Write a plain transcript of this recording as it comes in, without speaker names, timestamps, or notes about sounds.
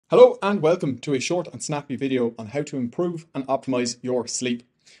Hello and welcome to a short and snappy video on how to improve and optimize your sleep.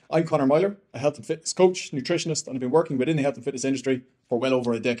 I'm Conor Myler, a health and fitness coach, nutritionist, and I've been working within the health and fitness industry for well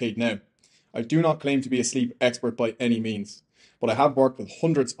over a decade now. I do not claim to be a sleep expert by any means, but I have worked with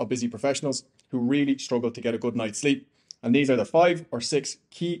hundreds of busy professionals who really struggle to get a good night's sleep. And these are the 5 or 6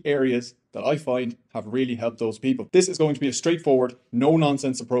 key areas that I find have really helped those people. This is going to be a straightforward, no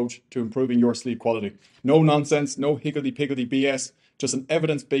nonsense approach to improving your sleep quality. No nonsense, no higgledy-piggledy BS, just an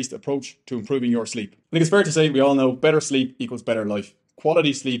evidence-based approach to improving your sleep. I think it's fair to say we all know better sleep equals better life.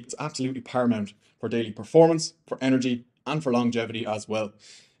 Quality sleep is absolutely paramount for daily performance, for energy, and for longevity as well.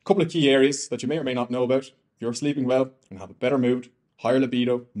 A couple of key areas that you may or may not know about. If you're sleeping well, you can have a better mood, higher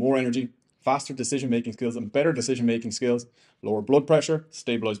libido, more energy, faster decision-making skills and better decision-making skills, lower blood pressure,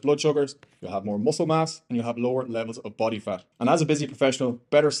 stabilized blood sugars, you'll have more muscle mass, and you'll have lower levels of body fat. And as a busy professional,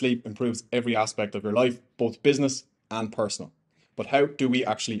 better sleep improves every aspect of your life, both business and personal. But how do we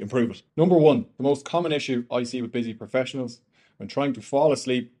actually improve it? Number one, the most common issue I see with busy professionals when trying to fall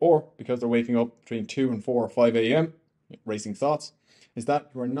asleep or because they're waking up between 2 and 4 or 5 a.m., racing thoughts, is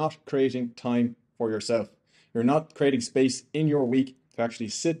that you are not creating time for yourself. You're not creating space in your week to actually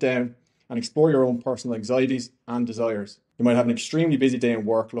sit down and explore your own personal anxieties and desires. You might have an extremely busy day in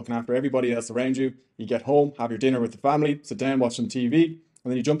work, looking after everybody else around you. You get home, have your dinner with the family, sit down, watch some TV,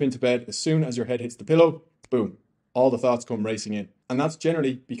 and then you jump into bed. As soon as your head hits the pillow, boom, all the thoughts come racing in. And that's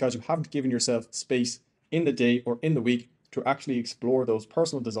generally because you haven't given yourself space in the day or in the week to actually explore those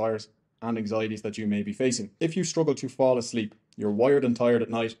personal desires and anxieties that you may be facing. If you struggle to fall asleep, you're wired and tired at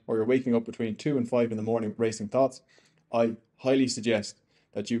night, or you're waking up between 2 and 5 in the morning with racing thoughts, I highly suggest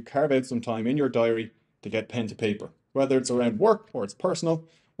that you carve out some time in your diary to get pen to paper. Whether it's around work or it's personal,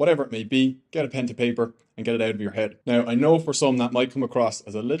 whatever it may be, get a pen to paper and get it out of your head. Now, I know for some that might come across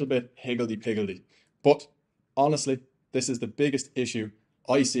as a little bit higgledy-piggledy, but honestly, this is the biggest issue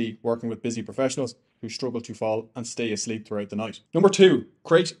I see working with busy professionals who struggle to fall and stay asleep throughout the night. Number 2,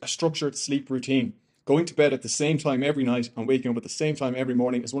 create a structured sleep routine. Going to bed at the same time every night and waking up at the same time every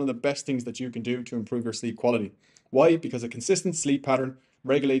morning is one of the best things that you can do to improve your sleep quality. Why? Because a consistent sleep pattern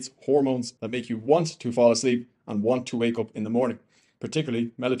regulates hormones that make you want to fall asleep and want to wake up in the morning,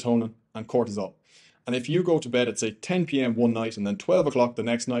 particularly melatonin and cortisol. And if you go to bed at, say, 10 p.m. one night and then 12 o'clock the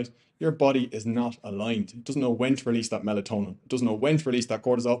next night, your body is not aligned. It doesn't know when to release that melatonin. It doesn't know when to release that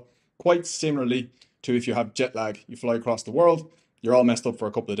cortisol. Quite similarly to if you have jet lag, you fly across the world, you're all messed up for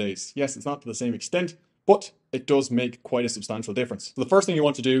a couple of days. Yes, it's not to the same extent, but it does make quite a substantial difference. So the first thing you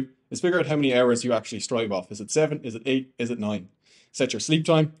want to do is figure out how many hours you actually strive off. Is it 7? Is it 8? Is it 9? Set your sleep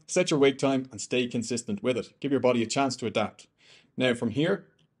time, set your wake time, and stay consistent with it. Give your body a chance to adapt. Now, from here,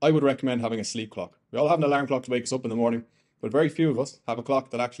 I would recommend having a sleep clock. We all have an alarm clock to wake us up in the morning, but very few of us have a clock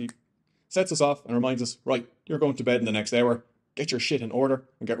that actually sets us off and reminds us, right, you're going to bed in the next hour, get your shit in order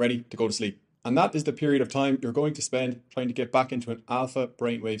and get ready to go to sleep. And that is the period of time you're going to spend trying to get back into an alpha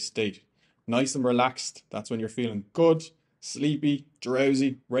brainwave state. Nice and relaxed, that's when you're feeling good, sleepy,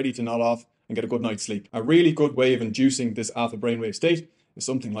 drowsy, ready to nod off and get a good night's sleep. A really good way of inducing this alpha brainwave state is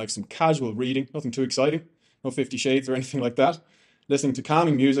something like some casual reading, nothing too exciting, no 50 Shades or anything like that, listening to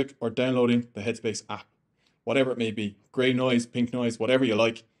calming music or downloading the Headspace app. Whatever it may be, grey noise, pink noise, whatever you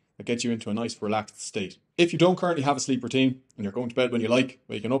like, that gets you into a nice relaxed state. If you don't currently have a sleep routine and you're going to bed when you like,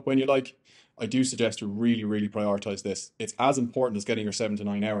 waking up when you like, I do suggest you really prioritize this. It's as important as getting your 7 to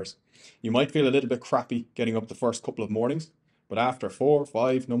 9 hours. You might feel a little bit crappy getting up the first couple of mornings, but after 4,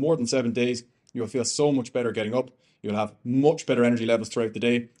 5, no more than 7 days, you'll feel so much better getting up. You'll have much better energy levels throughout the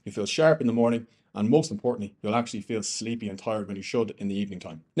day. You feel sharp in the morning, and most importantly, you'll actually feel sleepy and tired when you should in the evening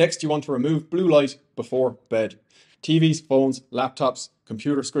time. Next, you want to remove blue light before bed. TVs, phones, laptops,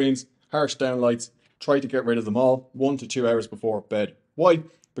 computer screens, harsh downlights, try to get rid of them all 1 to 2 hours before bed. Why?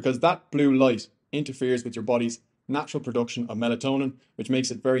 Because that blue light interferes with your body's natural production of melatonin, which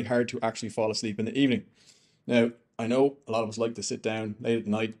makes it very hard to actually fall asleep in the evening. Now, I know a lot of us like to sit down late at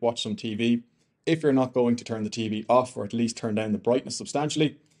night, watch some TV. If you're not going to turn the TV off or at least turn down the brightness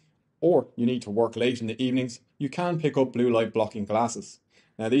substantially, or you need to work late in the evenings, you can pick up blue light blocking glasses.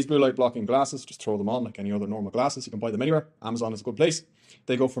 Now, these blue light blocking glasses, just throw them on like any other normal glasses. You can buy them anywhere. Amazon is a good place.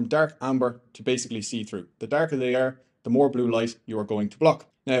 They go from dark amber to basically see-through. The darker they are, the more blue light you are going to block.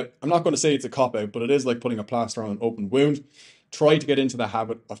 Now, I'm not going to say it's a cop-out, but it is like putting a plaster on an open wound. Try to get into the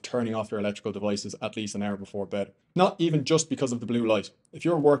habit of turning off your electrical devices at least an hour before bed. Not even just because of the blue light. If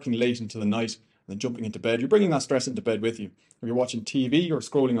you're working late into the night and then jumping into bed, you're bringing that stress into bed with you. If you're watching TV or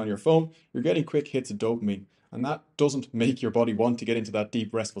scrolling on your phone, you're getting quick hits of dopamine, and that doesn't make your body want to get into that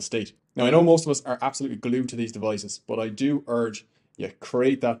deep restful state. Now, I know most of us are absolutely glued to these devices, but I do urge you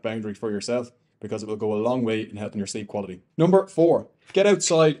create that boundary for yourself. because it will go a long way in helping your sleep quality. Number 4, get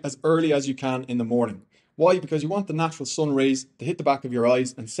outside as early as you can in the morning. Why? Because you want the natural sun rays to hit the back of your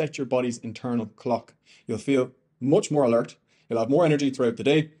eyes and set your body's internal clock. You'll feel much more alert, you'll have more energy throughout the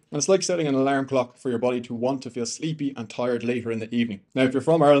day, and it's like setting an alarm clock for your body to want to feel sleepy and tired later in the evening. Now, if you're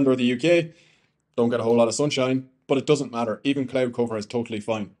from Ireland or the UK, don't get a whole lot of sunshine, but it doesn't matter. Even cloud cover is totally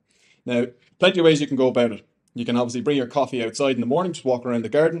fine. Now, plenty of ways you can go about it. You can obviously bring your coffee outside in the morning, just walk around the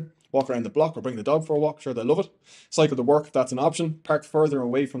garden, walk around the block, or bring the dog for a walk. Sure, they'll love it. Cycle to work if that's an option. Park further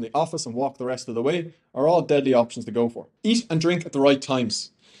away from the office and walk the rest of the way are all deadly options to go for. Eat and drink at the right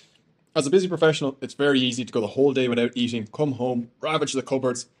times. As a busy professional, it's very easy to go the whole day without eating, come home, ravage the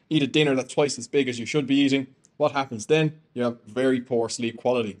cupboards, eat a dinner that's twice as big as you should be eating. What happens then? You have very poor sleep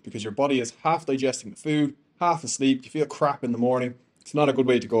quality because your body is half digesting the food, half asleep, you feel crap in the morning. It's not a good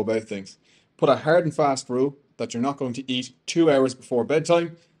way to go about things. Put a hard and fast rule that you're not going to eat 2 hours before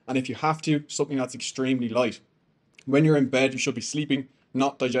bedtime, and if you have to, something that's extremely light. When you're in bed, you should be sleeping,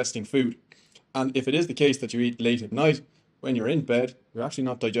 not digesting food. And if it is the case that you eat late at night, when you're in bed, you're actually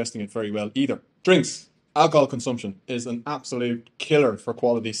not digesting it very well either. Drinks. Alcohol consumption is an absolute killer for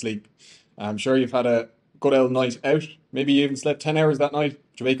quality sleep. I'm sure you've had a good old night out. Maybe you even slept 10 hours that night,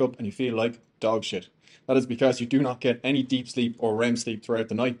 but you wake up and you feel like dog shit. That is because you do not get any deep sleep or REM sleep throughout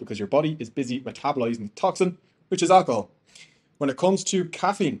the night because your body is busy metabolizing the toxin, which is alcohol. When it comes to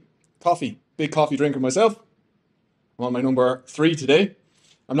caffeine, coffee, big coffee drinker myself, I'm on my number 3 today.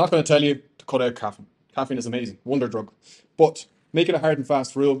 I'm not going to tell you to cut out caffeine. Caffeine is amazing, wonder drug. But make it a hard and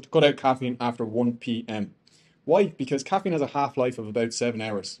fast rule to cut out caffeine after 1 p.m. Why? Because caffeine has a half-life of about 7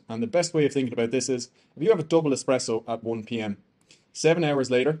 hours. And the best way of thinking about this is, if you have a double espresso at 1 p.m, 7 hours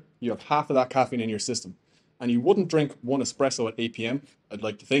later, you have half of that caffeine in your system. And you wouldn't drink one espresso at 8 p.m, I'd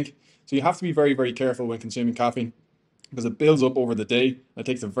like to think. So you have to be very, very careful when consuming caffeine because it builds up over the day and it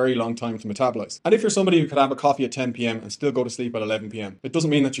takes a very long time to metabolize. And if you're somebody who could have a coffee at 10 p.m. and still go to sleep at 11 p.m, it doesn't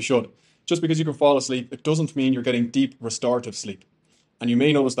mean that you should. Just because you can fall asleep, it doesn't mean you're getting deep restorative sleep. And you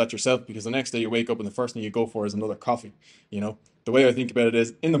may notice that yourself because the next day you wake up and the first thing you go for is another coffee. You know, the way I think about it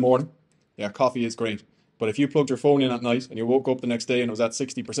is in the morning, yeah, coffee is great. But if you plugged your phone in at night and you woke up the next day and it was at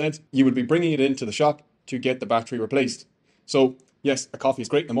 60%, you would be bringing it into the shop to get the battery replaced. So yes, a coffee is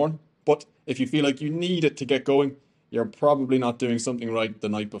great in the morning, but if you feel like you need it to get going, you're probably not doing something right the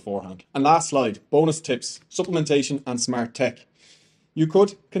night beforehand. And last slide, bonus tips, supplementation and smart tech. You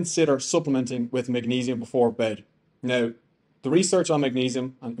could consider supplementing with magnesium before bed. Now, the research on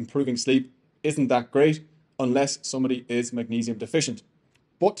magnesium and improving sleep isn't that great unless somebody is magnesium deficient.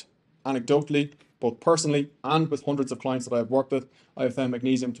 But anecdotally, both personally and with hundreds of clients that I've worked with, I have found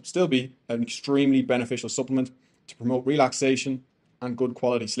magnesium to still be an extremely beneficial supplement to promote relaxation and good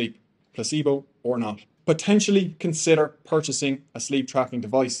quality sleep, placebo or not. Potentially consider purchasing a sleep tracking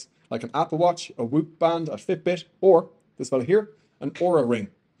device like an Apple Watch, a Whoop band, a Fitbit, or this fella here, an Oura ring.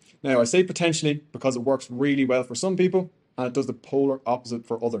 Now, I say potentially because it works really well for some people and it does the polar opposite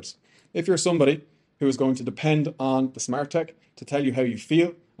for others. If you're somebody who is going to depend on the smart tech to tell you how you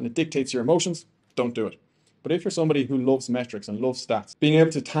feel and it dictates your emotions, don't do it. But if you're somebody who loves metrics and loves stats, being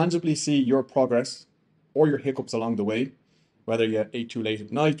able to tangibly see your progress or your hiccups along the way, whether you ate too late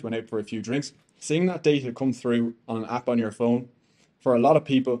at night, went out for a few drinks, seeing that data come through on an app on your phone, for a lot of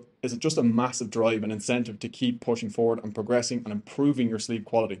people, is just a massive drive and incentive to keep pushing forward and progressing and improving your sleep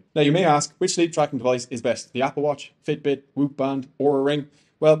quality. Now, you may ask, which sleep tracking device is best? The Apple Watch, Fitbit, Whoop band, Oura ring?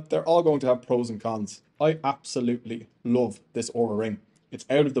 Well, they're all going to have pros and cons. I absolutely love this Oura ring. It's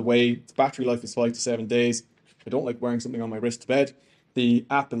out of the way, its battery life is 5 to 7 days. I don't like wearing something on my wrist to bed. The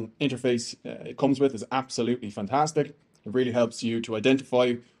app and interface it comes with is absolutely fantastic. It really helps you to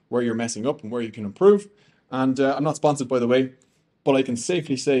identify where you're messing up and where you can improve. And I'm not sponsored, by the way, but I can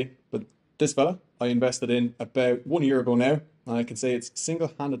safely say that this fella I invested in about 1 year ago now, and I can say it's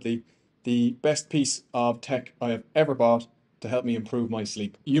single-handedly the best piece of tech I have ever bought to help me improve my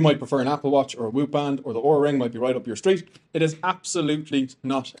sleep. You might prefer an Apple Watch or a Whoop band, or the Oura ring might be right up your street. It is absolutely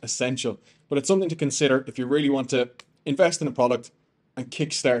not essential, but it's something to consider if you really want to invest in a product and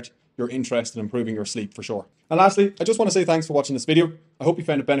kickstart your interest in improving your sleep for sure. And lastly, I just want to say thanks for watching this video. I hope you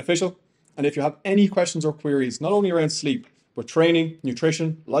found it beneficial. And if you have any questions or queries, not only around sleep, but training,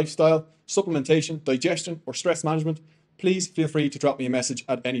 nutrition, lifestyle, supplementation, digestion, or stress management, please feel free to drop me a message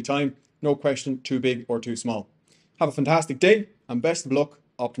at any time. No question too big or too small. Have a fantastic day and best of luck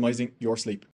optimizing your sleep.